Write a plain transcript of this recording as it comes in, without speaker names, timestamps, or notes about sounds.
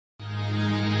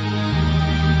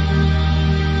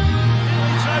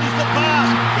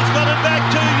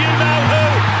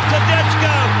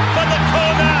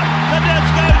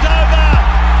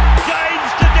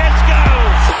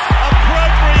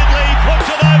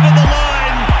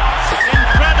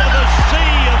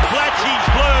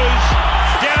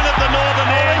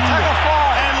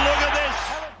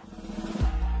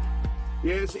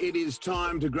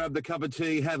to grab the cup of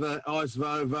tea, have a ice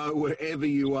vovo wherever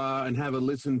you are, and have a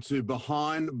listen to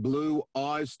Behind Blue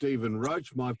Eyes. Stephen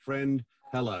Roach, my friend,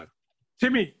 hello.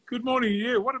 Timmy, good morning to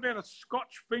you. What about a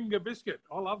Scotch finger biscuit?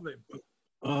 I love them.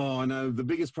 Oh, I know. The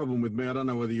biggest problem with me, I don't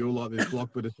know whether you're like this,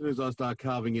 Block, but as soon as I start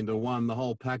carving into one, the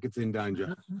whole packet's in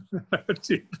danger.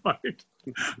 That's it, mate.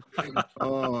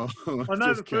 Oh, I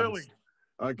know the feeling.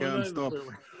 I can't stop.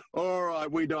 All right,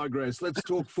 we digress. Let's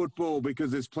talk football because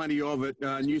there's plenty of it.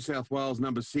 New South Wales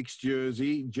number 6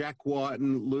 jersey, Jack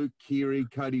Whiten, Luke Keary,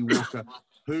 Cody Walker.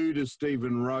 Who does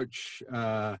Stephen Roach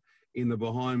in the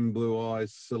Behind Blue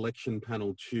Eyes selection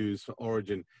panel choose for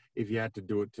Origin if you had to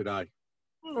do it today?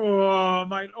 Oh,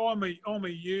 mate, I'm a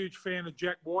huge fan of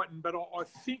Jack Whiten, but I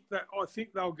think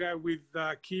they'll go with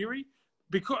Keary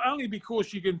only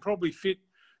because you can probably fit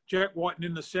Jack Whiten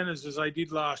in the centres as they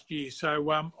did last year. So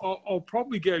I'll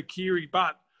probably go Keary,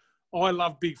 but I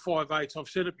love big 5'8". I've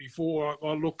said it before.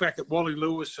 I look back at Wally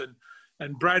Lewis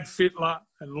and Brad Fittler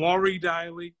and Laurie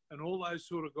Daly and all those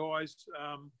sort of guys.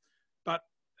 But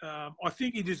I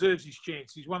think he deserves his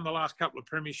chance. He's won the last couple of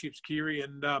premierships, Keary,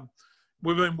 and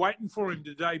we've been waiting for him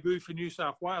to debut for New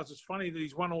South Wales. It's funny that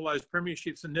he's won all those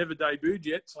premierships and never debuted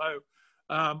yet. So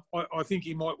I think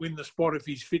he might win the spot if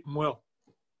he's fit and well.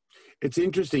 It's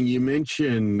interesting. You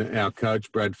mention our coach,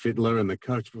 Brad Fittler, and the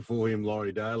coach before him,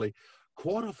 Laurie Daly.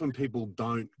 Quite often people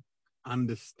don't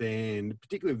understand,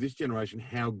 particularly of this generation,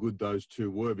 how good those two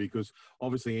were, because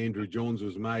obviously Andrew Johns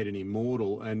was made an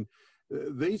immortal, and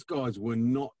these guys were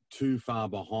not too far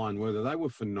behind, whether they were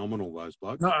phenomenal, those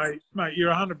blokes. No, mate,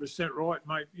 you're 100% right,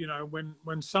 mate. You know,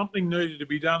 when something needed to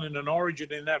be done in an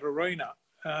Origin in that arena,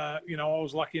 you know, I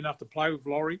was lucky enough to play with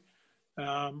Laurie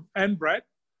and Brad.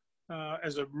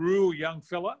 As a real young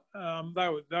fella,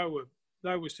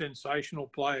 they were sensational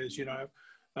players. You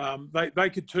know, they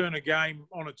could turn a game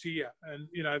on its ear, and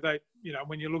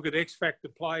when you look at X Factor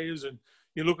players and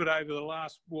you look at over the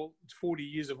last 40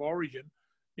 years of Origin,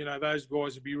 you know those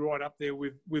guys would be right up there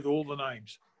with all the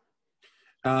names.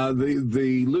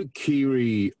 The Luke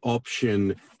Keary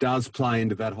option does play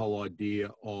into that whole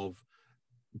idea of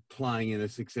playing in a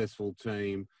successful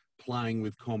team, playing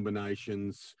with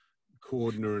combinations.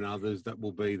 Cordner and others that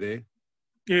will be there.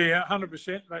 Yeah,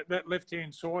 100%. That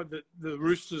left-hand side that the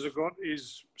Roosters have got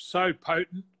is so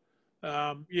potent.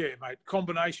 Yeah, mate,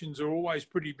 combinations are always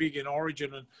pretty big in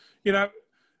Origin. And, you know,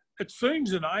 it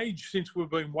seems an age since we've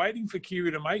been waiting for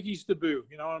Keary to make his debut.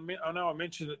 You know, I know I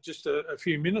mentioned it just a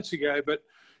few minutes ago, but,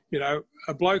 you know,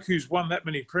 a bloke who's won that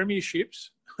many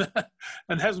premierships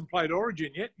and hasn't played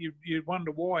Origin yet, you'd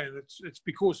wonder why. And it's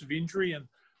because of injury. And,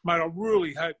 mate, I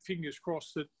really hope, fingers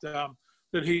crossed,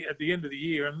 that he, at the end of the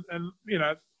year, and you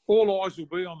know, all eyes will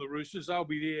be on the Roosters. They'll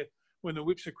be there when the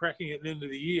whips are cracking at the end of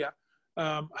the year.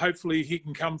 Hopefully he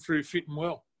can come through fit and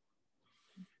well.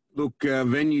 Look,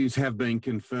 venues have been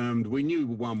confirmed. We knew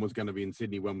one was going to be in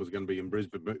Sydney, one was going to be in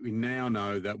Brisbane, but we now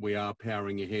know that we are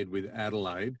powering ahead with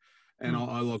Adelaide. And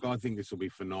I think this will be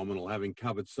phenomenal, having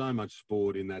covered so much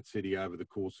sport in that city over the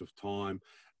course of time,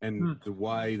 and the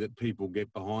way that people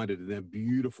get behind it and that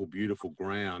beautiful, beautiful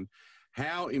ground.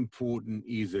 How important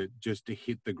is it just to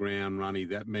hit the ground running,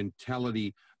 that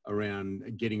mentality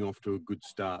around getting off to a good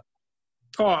start?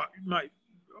 Oh, mate,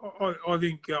 I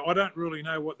think I don't really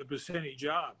know what the percentage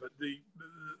are, but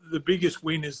the biggest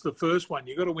win is the first one.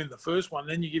 You've got to win the first one,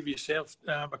 then you give yourself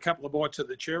a couple of bites of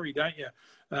the cherry, don't you?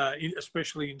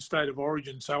 Especially in State of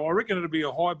Origin. So I reckon it'll be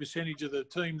a high percentage of the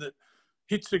team that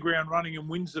hits the ground running and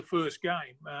wins the first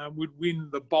game would win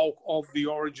the bulk of the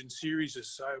Origin series.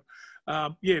 So,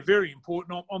 yeah, very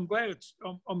important. I'm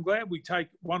glad we take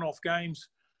one-off games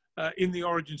in the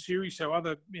Origin series, so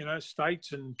other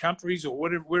states and countries or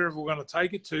wherever we're going to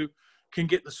take it to can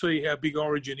get to see how big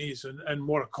Origin is and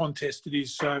what a contest it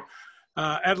is. So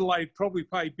Adelaide probably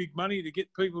pay big money to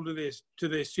get people to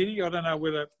their city. I don't know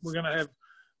whether we're going to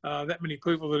have that many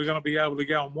people that are going to be able to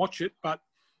go and watch it, but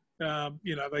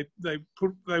they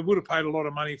would have paid a lot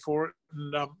of money for it,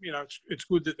 and it's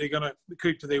good that they're going to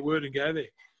keep to their word and go there.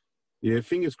 Yeah,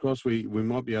 fingers crossed we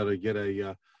might be able to get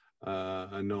a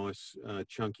nice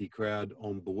chunky crowd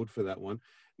on board for that one.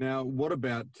 Now, what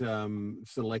about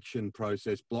selection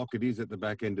process, Block? It is at the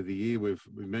back end of the year. We've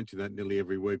mentioned that nearly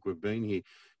every week we've been here.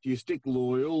 Do you stick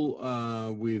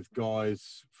loyal with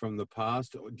guys from the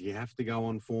past, or do you have to go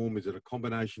on form? Is it a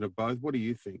combination of both? What do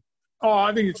you think? Oh,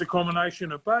 I think it's a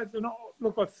combination of both. And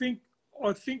look, I think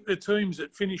the teams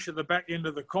that finish at the back end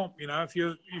of the comp, if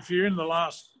you're in the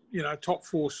last, top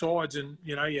four sides and,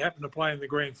 you happen to play in the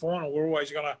grand final, we're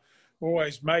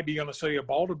always maybe going to see a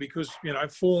bolter because,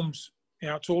 forms,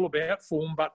 it's all about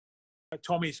form. But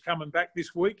Tommy's coming back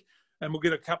this week and we'll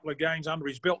get a couple of games under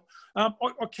his belt. I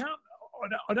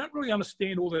I don't really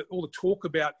understand all the talk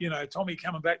about, Tommy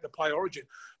coming back to play Origin.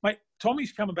 Mate,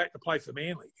 Tommy's coming back to play for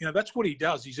Manly. That's what he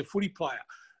does. He's a footy player.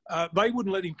 They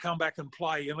wouldn't let him come back and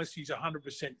play unless he's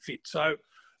 100% fit. So,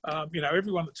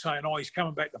 everyone that's saying, he's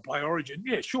coming back to play Origin,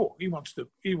 yeah, sure, he wants to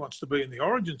be in the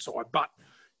Origin side. But,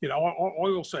 I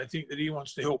also think that he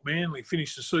wants to help Manly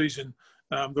finish the season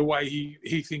the way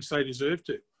he thinks they deserve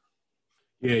to.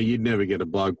 Yeah, you'd never get a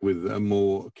bloke with a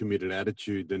more committed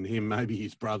attitude than him. Maybe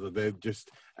his brother. They're just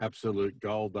absolute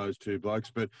gold, those two blokes.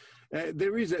 But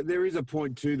there is a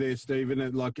point too there,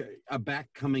 Stephen. Like a back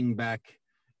coming back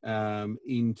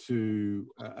into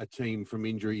a team from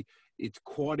injury, it's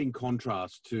quite in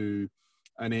contrast to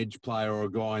an edge player or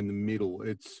a guy in the middle.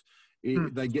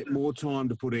 They get more time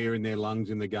to put air in their lungs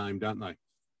in the game, don't they?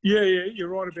 Yeah, you're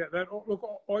right about that. Look,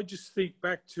 I just think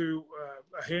back to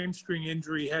a hamstring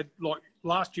injury he had like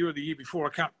last year or the year before.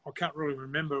 I can't really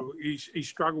remember. He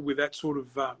struggled with that sort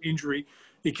of injury.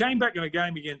 He came back in a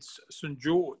game against St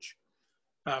George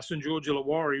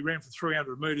Illawarra. He ran for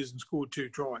 300 metres and scored 2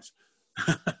 tries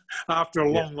after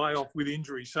a long layoff with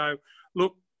injury. So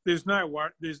look, there's no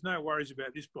worries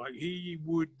about this bloke. He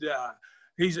would.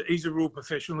 He's a real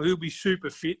professional. He'll be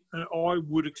super fit, and I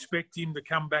would expect him to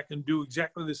come back and do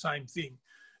exactly the same thing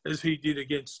as he did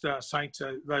against Saints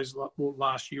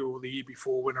last year or the year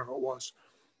before, whenever it was.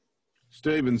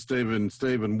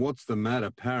 Stephen, what's the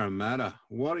matter, Parramatta?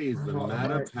 What is the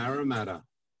matter, mate? Parramatta?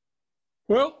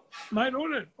 Well, mate,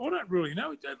 I don't really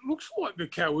know. It looks like the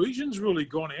cohesion's really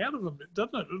gone out of them,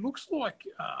 doesn't it? It looks like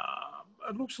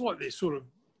they're sort of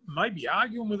maybe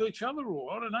arguing with each other,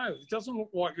 or I don't know. It doesn't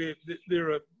look like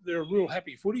they're a real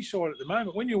happy footy side at the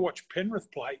moment. When you watch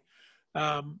Penrith play,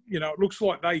 it looks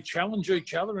like they challenge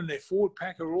each other, and their forward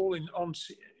pack are all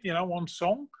on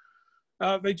song.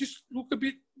 They just look a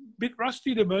bit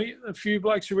rusty to me. A few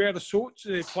blokes are out of sorts.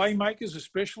 Their playmakers,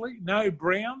 especially. No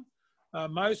Brown.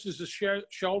 Moses is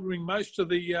shouldering most of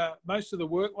the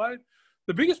workload.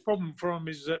 The biggest problem for them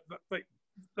is that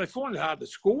they find it hard to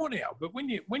score now. But when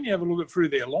you have a look through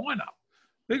their lineup,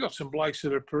 they've got some blokes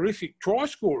that are prolific try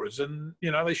scorers, and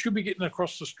they should be getting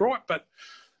across the stripe. But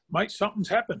mate, something's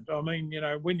happened. I mean,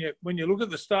 when you look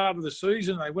at the start of the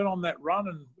season, they went on that run,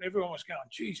 and everyone was going,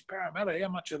 "Geez, Parramatta, how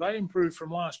much have they improved from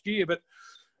last year?" But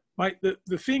mate,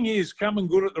 the thing is, coming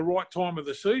good at the right time of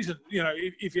the season.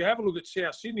 If you have a look at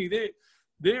South Sydney,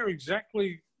 they're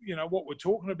exactly what we're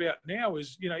talking about now.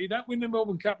 Is you don't win the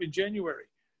Melbourne Cup in January.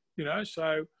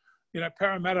 So,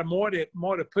 Parramatta might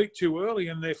have peaked too early,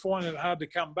 and they're finding it hard to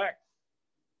come back.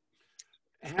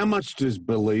 How much does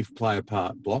belief play a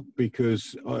part, Block?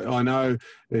 Because I know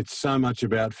it's so much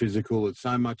about physical, it's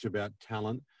so much about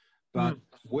talent, but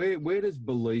where does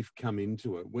belief come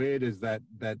into it? Where does that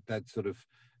sort of,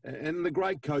 and the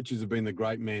great coaches have been the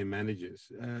great man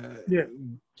managers.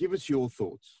 Give us your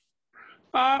thoughts.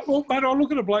 Well, mate, I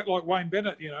look at a bloke like Wayne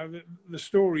Bennett. The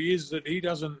story is that he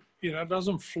doesn't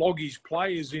flog his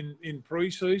players in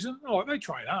pre-season. Oh, they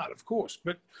train hard, of course.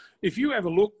 But if you have a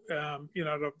look, a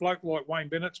bloke like Wayne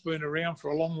Bennett's been around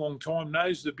for a long, long time,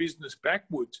 knows the business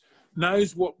backwards,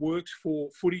 knows what works for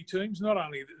footy teams, not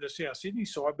only the South Sydney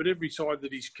side, but every side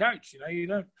that he's coached. You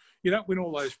don't win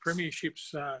all those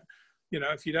premierships,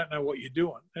 if you don't know what you're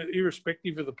doing,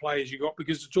 irrespective of the players you got,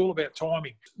 because it's all about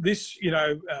timing. This,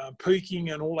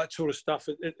 peaking and all that sort of stuff,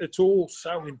 it's all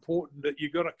so important that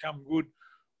you've got to come good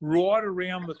right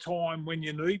around the time when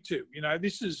you need to.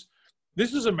 This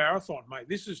is a marathon, mate.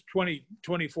 This is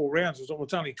 24 rounds. Well,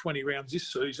 it's only 20 rounds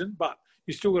this season, but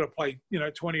you still got to play,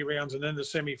 20 rounds and then the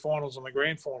semi-finals and the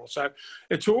grand final. So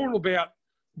it's all about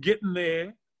getting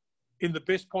there in the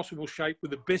best possible shape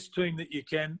with the best team that you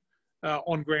can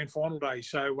on grand final day.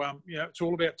 So, it's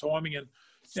all about timing. And,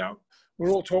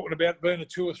 we're all talking about being a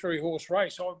 2 or 3 horse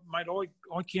race.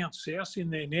 I count South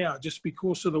in there now just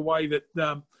because of the way that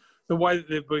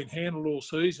they've been handled all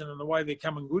season and the way they're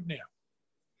coming good now.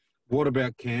 What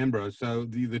about Canberra? So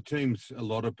the teams, a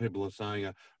lot of people are saying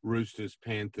are Roosters,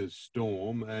 Panthers,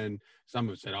 Storm, and some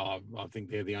have said, I think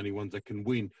they're the only ones that can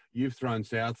win. You've thrown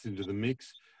Souths into the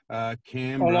mix.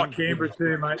 Canberra. I like Canberra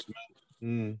too, mate.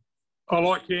 I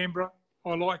like Canberra.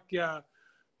 I like,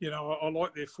 I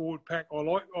like their forward pack.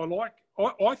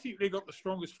 I think they've got the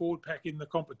strongest forward pack in the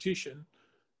competition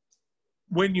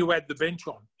when you add the bench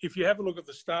on. If you have a look at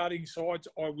the starting sides,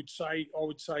 I would say,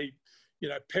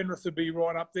 Penrith would be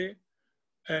right up there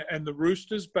and the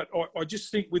Roosters. But I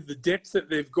just think with the depth that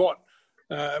they've got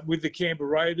with the Canberra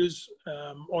Raiders,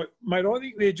 I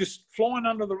think they're just flying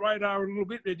under the radar a little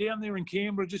bit. They're down there in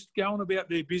Canberra just going about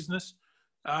their business.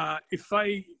 If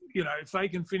they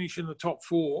can finish in the top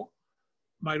 4,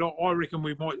 mate, I reckon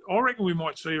we might. I reckon we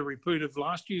might see a repeat of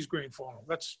last year's grand final.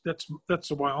 That's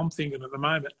the way I'm thinking at the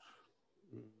moment.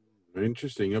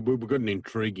 Interesting. We've got an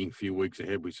intriguing few weeks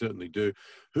ahead. We certainly do.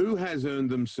 Who has earned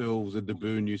themselves a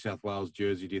debut New South Wales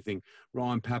jersey, do you think?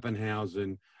 Ryan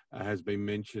Pappenhausen has been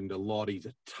mentioned a lot. He's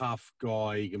a tough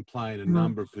guy. He can play in a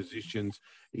number of positions.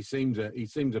 He seems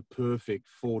a perfect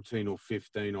 14 or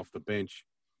 15 off the bench.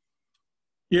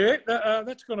 Yeah,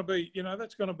 that's going to be,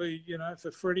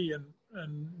 for Freddie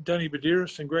and Danny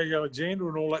Badiris and Greg Alexander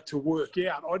and all that to work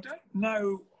out. I don't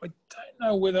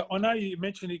know whether, I know you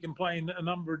mentioned he can play in a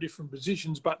number of different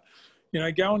positions, but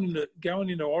going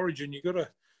into Origin, you got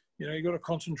to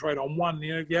concentrate on one.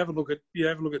 If you have a look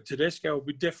at Tedesco, it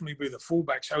would definitely be the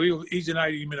fullback. So he's an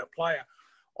 80-minute player.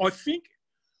 I think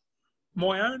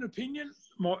my own opinion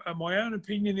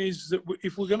is that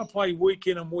if we're going to play week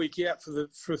in and week out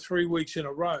for 3 weeks in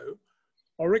a row,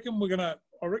 I reckon we're going to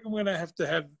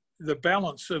have the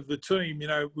balance of the team.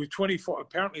 With 25,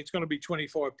 apparently it's going to be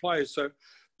 25 players, so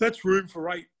that's room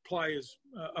for 8 players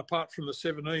apart from the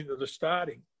 17 that are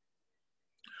starting.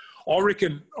 I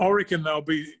reckon they'll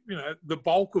be, the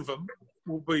bulk of them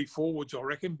will be forwards. I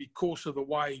reckon because of the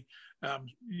way,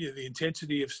 the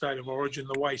intensity of State of Origin,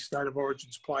 the way State of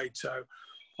Origin's played. So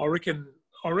I reckon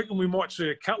we might see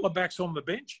a couple of backs on the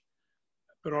bench,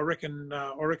 but I reckon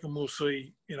we'll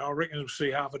see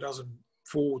half a dozen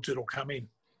forwards that'll come in.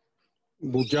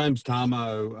 Well, James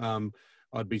Tarmo,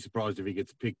 I'd be surprised if he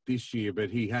gets picked this year, but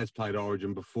he has played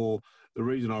Origin before. The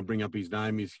reason I bring up his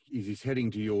name is he's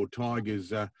heading to your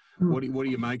Tigers. What do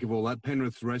you make of all that?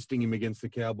 Penrith's resting him against the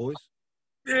Cowboys?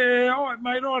 Yeah,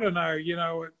 mate, I don't know.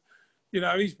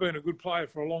 He's been a good player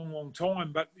for a long, long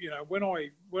time. But when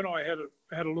I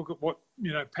had a look at what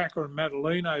Packer and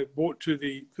Madalino brought to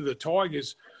the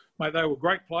Tigers, mate, they were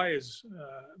great players.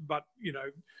 But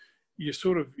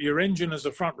your engine as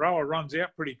a front rower runs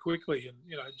out pretty quickly, and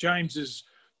James is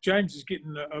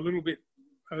getting a little bit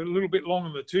long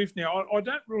in the tooth now. I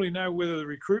don't really know whether the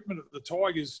recruitment of the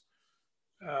Tigers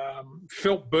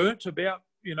felt burnt about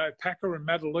Packer and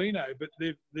Madalino, but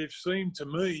they've seemed to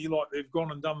me like they've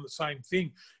gone and done the same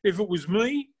thing. If it was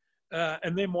me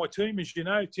and then my team, as you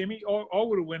know, Timmy, I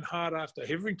would have went hard after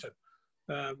Heverington,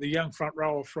 the young front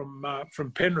rower from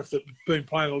Penrith that's been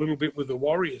playing a little bit with the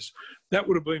Warriors. That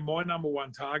would have been my number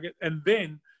one target. And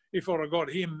then if I'd have got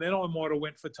him, then I might have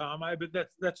went for Tamo. But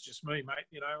that's just me, mate.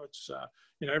 It's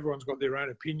everyone's got their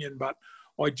own opinion, but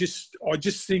I just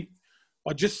think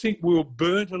we were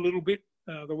burnt a little bit.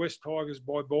 The West Tigers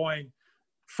by buying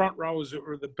front rowers that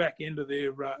were at the back end of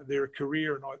their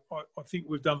career, and I think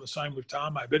we've done the same with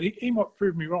Tamo, but he might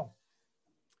prove me wrong.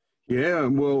 Yeah,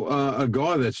 well, a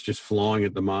guy that's just flying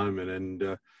at the moment,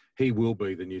 and he will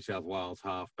be the New South Wales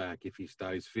halfback if he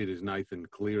stays fit, is Nathan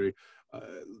Cleary.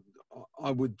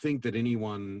 I would think that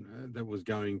anyone that was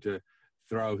going to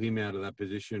throw him out of that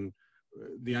position,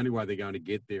 the only way they're going to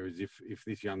get there is if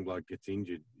this young bloke gets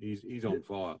injured. He's on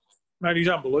fire. Mate, he's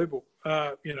unbelievable.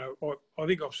 I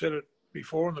think I've said it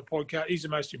before on the podcast. He's the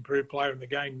most improved player in the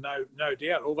game, no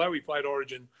doubt. Although he played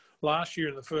Origin last year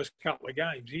in the first couple of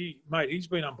games, he's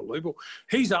been unbelievable.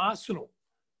 He's Arsenal.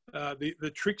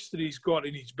 The tricks that he's got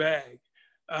in his bag,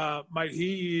 mate,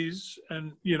 he is.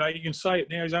 And you can say it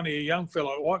now. He's only a young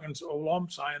fellow. I'm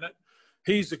saying it.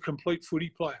 He's a complete footy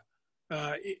player.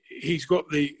 He's got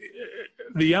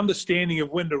the understanding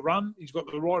of when to run. He's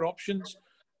got the right options.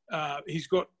 He's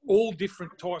got all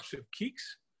different types of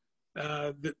kicks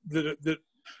that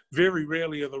very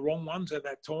rarely are the wrong ones at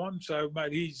that time. So,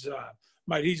 mate, he's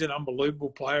an unbelievable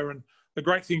player. And the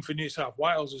great thing for New South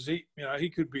Wales is he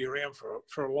could be around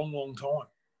for a long, long time.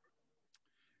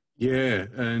 Yeah,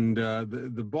 and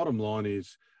the bottom line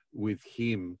is with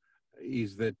him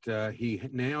is that he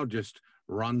now just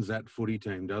runs that footy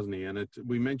team, doesn't he? And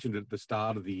we mentioned at the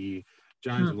start of the year,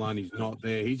 James Maloney's not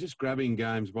there. He's just grabbing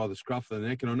games by the scruff of the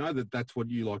neck. And I know that that's what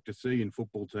you like to see in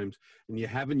football teams. And you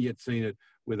haven't yet seen it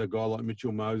with a guy like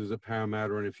Mitchell Moses at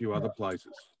Parramatta and a few other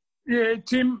places. Yeah,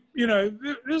 Tim,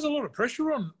 there's a lot of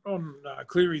pressure on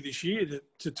Cleary this year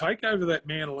to take over that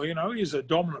mantle. He's a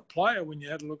dominant player when you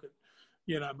had a look at,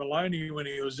 Maloney when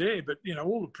he was there. But,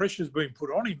 all the pressure's been put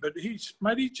on him. But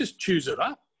he just chews it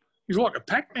up. He's like a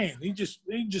Pac-Man. He just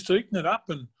eating it up,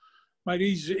 and mate,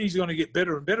 he's going to get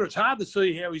better and better. It's hard to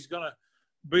see how he's going to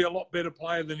be a lot better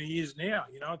player than he is now.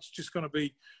 It's just going to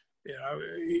be,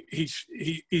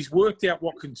 he's worked out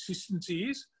what consistency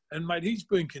is, and mate, he's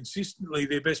been consistently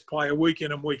their best player week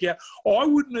in and week out. I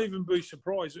wouldn't even be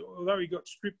surprised, although he got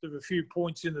stripped of a few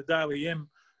points in the Daily M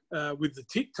with the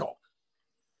TikTok.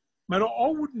 Mate, I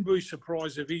wouldn't be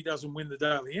surprised if he doesn't win the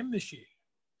Daily M this year.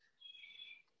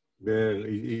 Yeah,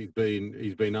 he's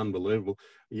been unbelievable.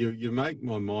 You make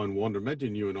my mind wander.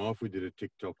 Imagine you and I, if we did a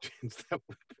TikTok dance, that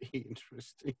would be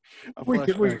interesting. A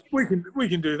flashback. We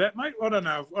can do that, mate. I don't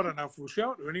know if we'll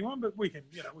show it to anyone, but we can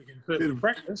certainly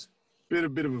practice. Bit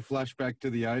of a flashback to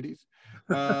the 80s.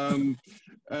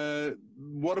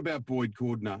 What about Boyd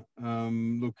Cordner?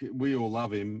 Look, we all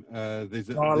love him. I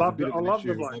love the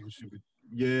bloke.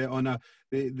 Yeah, I know.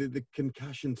 The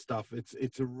concussion stuff.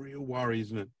 It's a real worry,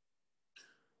 isn't it?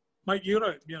 Mate, you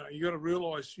got to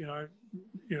realise,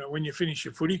 when you finish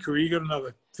your footy career, you got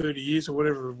another 30 years or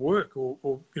whatever of work,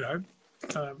 or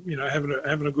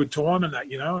having a good time and that,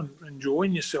 and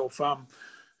enjoying yourself.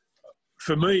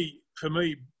 For me,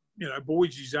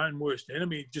 Boyd's his own worst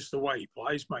enemy, just the way he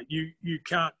plays, mate. You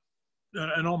can't,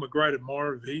 and I'm a great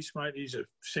admirer of his, mate. He's a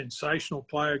sensational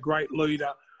player, great leader.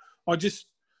 I just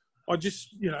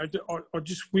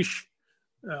wish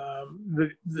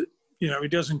that he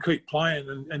doesn't keep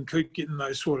playing and keep getting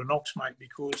those sort of knocks, mate,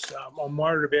 because I'm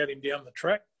worried about him down the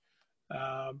track.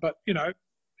 But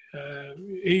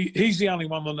he's the only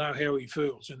one that'll know how he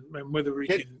feels and whether he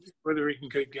can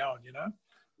keep going.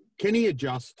 Can he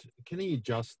adjust?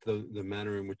 The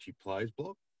manner in which he plays,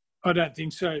 Block? I don't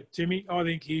think so, Timmy. I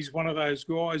think he's one of those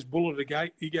guys, bull at the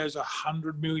gate. He goes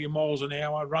 100 million miles an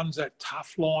hour, runs that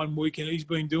tough line weekend. He's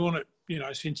been doing it,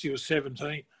 since he was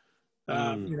 17.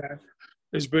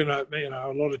 There's been a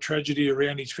lot of tragedy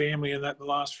around his family and that the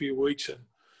last few weeks,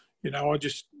 and I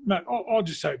just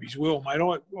hope he's well, mate.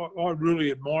 I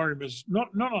really admire him as not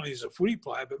only as a footy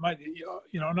player, but mate,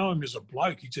 I know him as a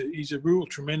bloke. He's a real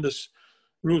tremendous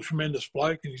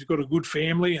bloke, and he's got a good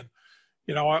family, and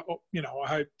I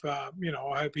hope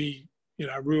he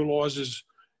realises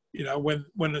when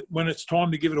it's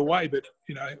time to give it away, but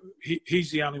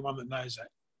he's the only one that knows that.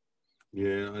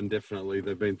 Yeah, and definitely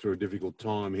they've been through a difficult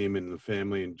time, him and the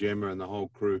family and Gemma and the whole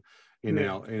crew in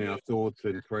our thoughts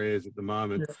and prayers at the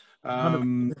moment.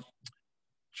 Yeah.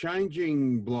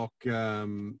 Changing Block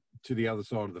to the other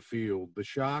side of the field, the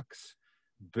Sharks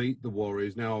beat the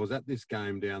Warriors. Now, I was at this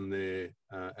game down there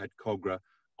at Cogra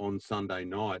on Sunday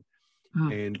night,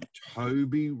 and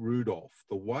Toby Rudolph,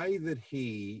 the way that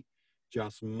he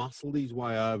just muscled his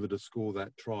way over to score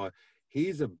that try,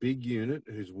 he's a big unit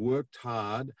who's worked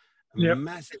hard, a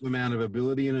massive amount of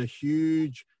ability and a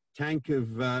huge tank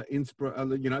of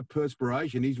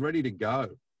perspiration. He's ready to go.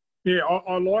 Yeah,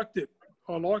 I liked it.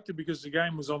 I liked it because the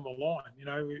game was on the line.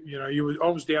 I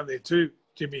was down there too,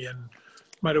 Timmy, and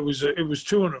mate, it was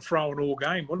to and fro in all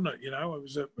game, wasn't it?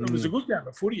 It was a good game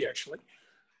of footy actually.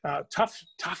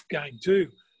 Tough game too.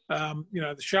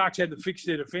 The Sharks had to fix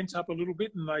their defence up a little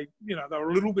bit, and they were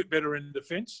a little bit better in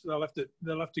defence. They'll have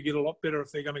to get a lot better if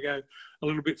they're going to go a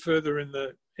little bit further in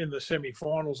the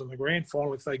semi-finals and the grand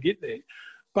final if they get there.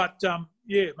 But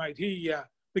mate,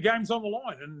 the game's on the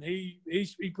line, and he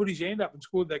put his hand up and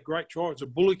scored that great try. It's a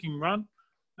bullocking run,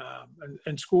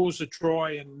 and scores a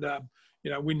try, and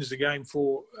wins the game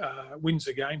for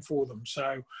them.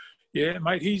 So yeah,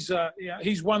 mate, he's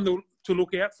one to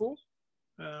look out for.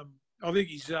 I think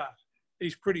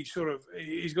he's pretty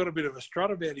he's got a bit of a strut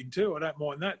about him too. I don't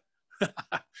mind that.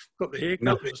 Got the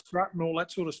haircut, the strut, and all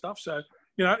that sort of stuff. So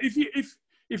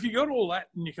if you got all that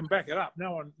and you can back it up,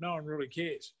 no one really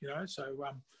cares. So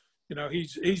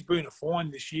he's been a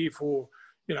find this year for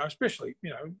especially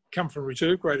come from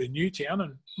reserve grade in Newtown,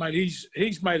 and mate,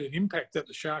 he's made an impact at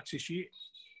the Sharks this year.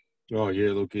 Oh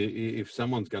yeah, look, if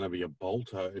someone's going to be a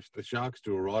bolter, if the Sharks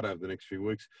do all right over the next few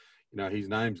weeks, his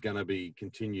name's going to be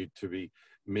continued to be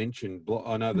mentioned.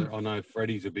 I know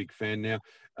Freddie's a big fan now.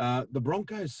 The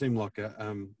Broncos seem like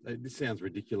this sounds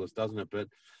ridiculous, doesn't it? But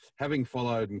having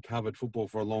followed and covered football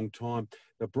for a long time,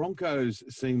 the Broncos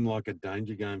seem like a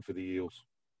danger game for the Eels.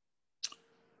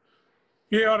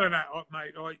 Yeah, I don't know,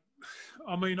 mate.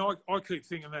 I keep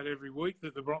thinking that every week,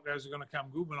 that the Broncos are going to come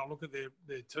good when I look at their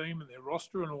team and their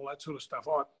roster and all that sort of stuff.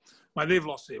 Mate, they've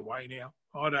lost their way now.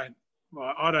 I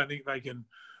don't think they can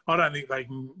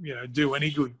do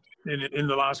any good in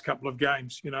the last couple of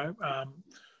games.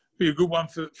 Be a good one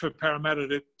for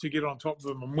Parramatta to get on top of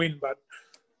them and win. But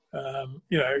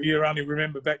you only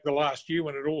remember back the last year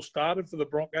when it all started for the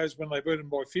Broncos, when they beat them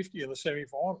by 50 in the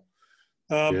semi-final.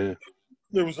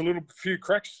 There was a few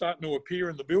cracks starting to appear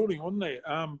in the building, wasn't there?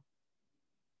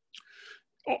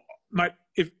 Mate,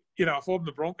 if I'm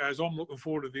the Broncos, I'm looking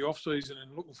forward to the off-season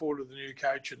and looking forward to the new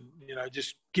coach and,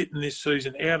 just getting this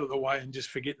season out of the way and just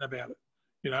forgetting about it,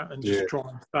 and just try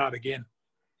and start again.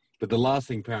 But the last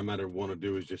thing Parramatta want to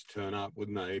do is just turn up,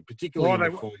 wouldn't they? Particularly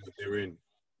in the form that they're in.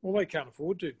 Well, they can't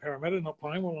afford to. Parramatta not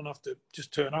playing well enough to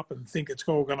just turn up and think it's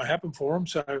all going to happen for them.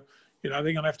 So, you know,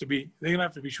 they're going to have to be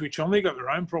switched on. They've got their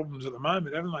own problems at the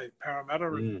moment, haven't they,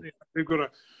 Parramatta? And you know,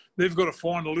 they've got to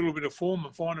find a little bit of form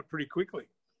and find it pretty quickly.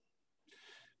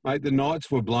 Mate, the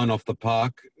Knights were blown off the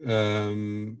park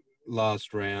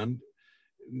last round.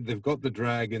 They've got the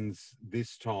Dragons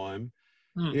this time.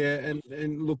 Yeah,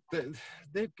 and look,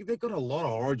 they've got a lot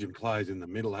of Origin players in the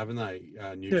middle, haven't they,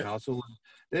 Newcastle? Yeah.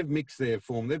 They've mixed their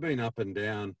form. They've been up and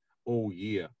down all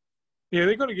year. Yeah,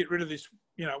 they've got to get rid of this,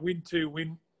 you know, win two,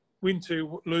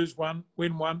 lose one,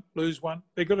 win one, lose one.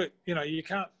 They've got to, you know, you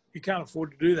can't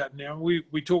afford to do that now.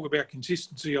 We talk about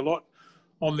consistency a lot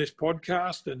on this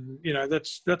podcast, and, you know,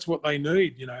 that's what they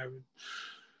need, you know,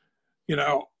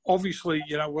 obviously,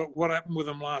 you know, what happened with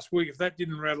them last week, if that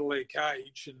didn't rattle their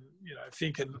cage and, you know,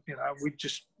 thinking, you know, we'd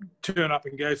just turn up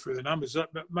and go through the numbers. But,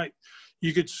 mate,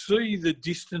 you could see the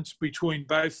distance between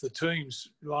both the teams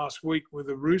last week with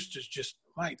the Roosters just,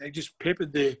 mate, they just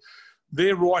peppered their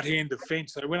right-hand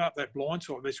defence. They went up that blind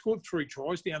side. They scored 3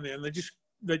 tries down there, and they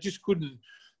just couldn't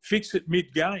fix it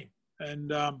mid-game.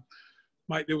 And,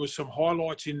 mate, there was some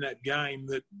highlights in that game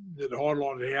that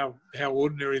highlighted how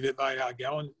ordinary that they are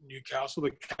going, Newcastle.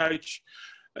 The coach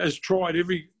has tried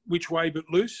every which way but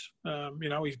loose. You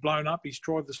know, he's blown up. He's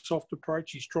tried the soft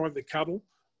approach. He's tried the cuddle.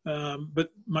 But,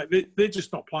 mate, they're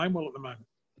just not playing well at the moment.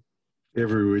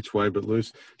 Every which way but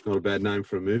loose. Not a bad name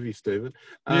for a movie, Stephen.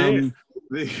 But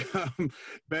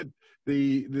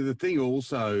the thing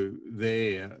also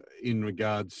there in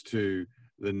regards to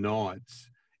the Knights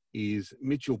is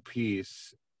Mitchell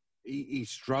Pearce. He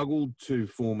struggled to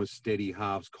form a steady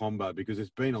halves combo because there's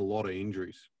been a lot of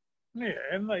injuries. Yeah,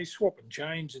 and they swap and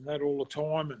change and that all the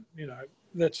time, and you know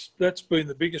that's been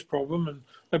the biggest problem. And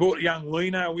they brought young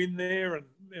Lino in there, and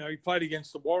you know he played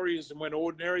against the Warriors and went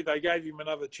ordinary. They gave him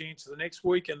another chance the next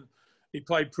week, and he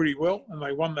played pretty well, and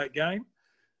they won that game.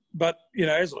 But you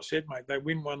know, as I said, mate, they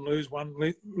win one, lose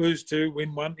two,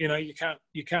 win one. You know, you can't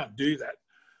do that.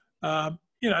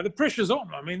 You know, the pressure's on.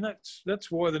 I mean,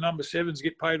 that's why the number 7s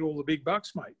get paid all the big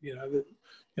bucks, mate. You know,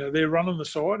 they're running the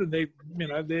side, and they're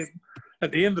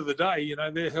at the end of the day, you know,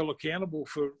 they're held accountable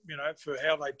for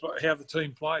how the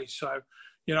team plays. So,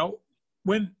 you know,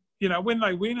 when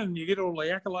they win and you get all the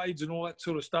accolades and all that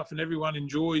sort of stuff, and everyone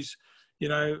enjoys, you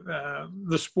know,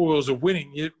 the spoils of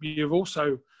winning, you've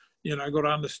also, you know, got to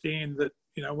understand that,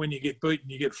 you know, when you get beaten,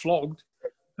 you get flogged.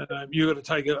 You've got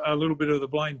to take a little bit of the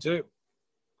blame too.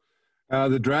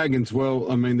 The Dragons,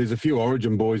 well, I mean, there's a few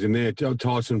Origin boys in there.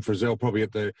 Tyson Frizzell probably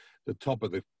at the top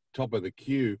of the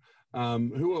queue.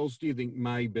 Who else do you think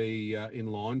may be in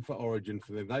line for Origin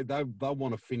for them? They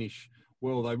want to finish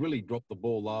well. They really dropped the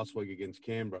ball last week against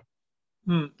Canberra.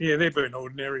 Yeah, they've been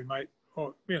ordinary, mate.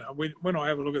 You know, when I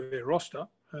have a look at their roster,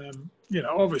 you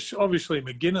know, obviously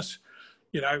McGuinness,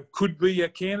 you know, could be a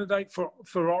candidate for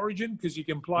Origin because he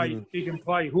can play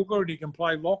hooker and he can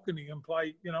play lock and he can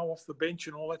play, you know, off the bench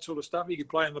and all that sort of stuff. He can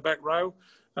play in the back row.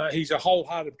 He's a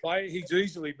wholehearted player. He's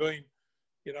easily been,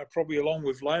 you know, probably along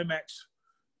with Lomax,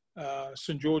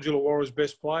 St George Illawarra's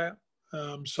best player.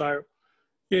 So,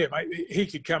 yeah, mate, he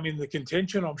could come in the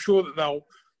contention. I'm sure that they'll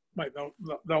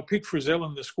pick Frizzell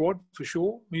in the squad for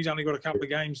sure. He's only got a couple of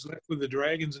games left with the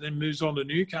Dragons and then moves on to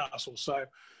Newcastle. So,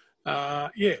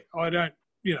 yeah, I don't.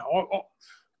 You know,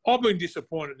 I've been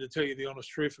disappointed, to tell you the honest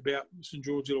truth, about St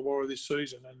George Illawarra this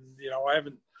season, and you know, I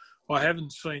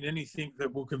haven't seen anything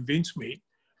that will convince me,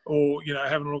 or you know,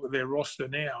 having a look at their roster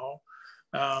now,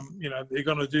 you know, they're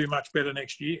going to do much better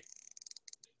next year.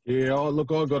 Yeah,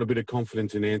 look, I've got a bit of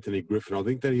confidence in Anthony Griffin. I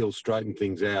think that he'll straighten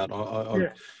things out.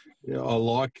 I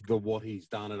like what he's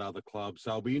done at other clubs. So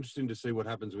it'll be interesting to see what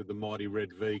happens with the mighty Red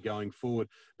V going forward.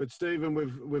 But Stephen,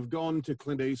 we've gone to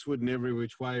Clint Eastwood in every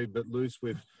which way but loose.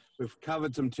 We've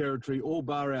covered some territory, all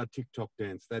bar our TikTok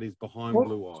dance. That is behind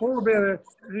blue eyes. All about it.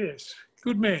 Yes.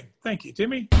 Good man. Thank you,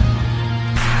 Timmy. Throws the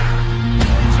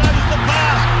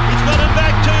pass. He's got it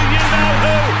back to you know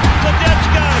who.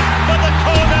 Tedesco for the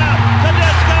corner.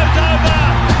 Tedesco's over.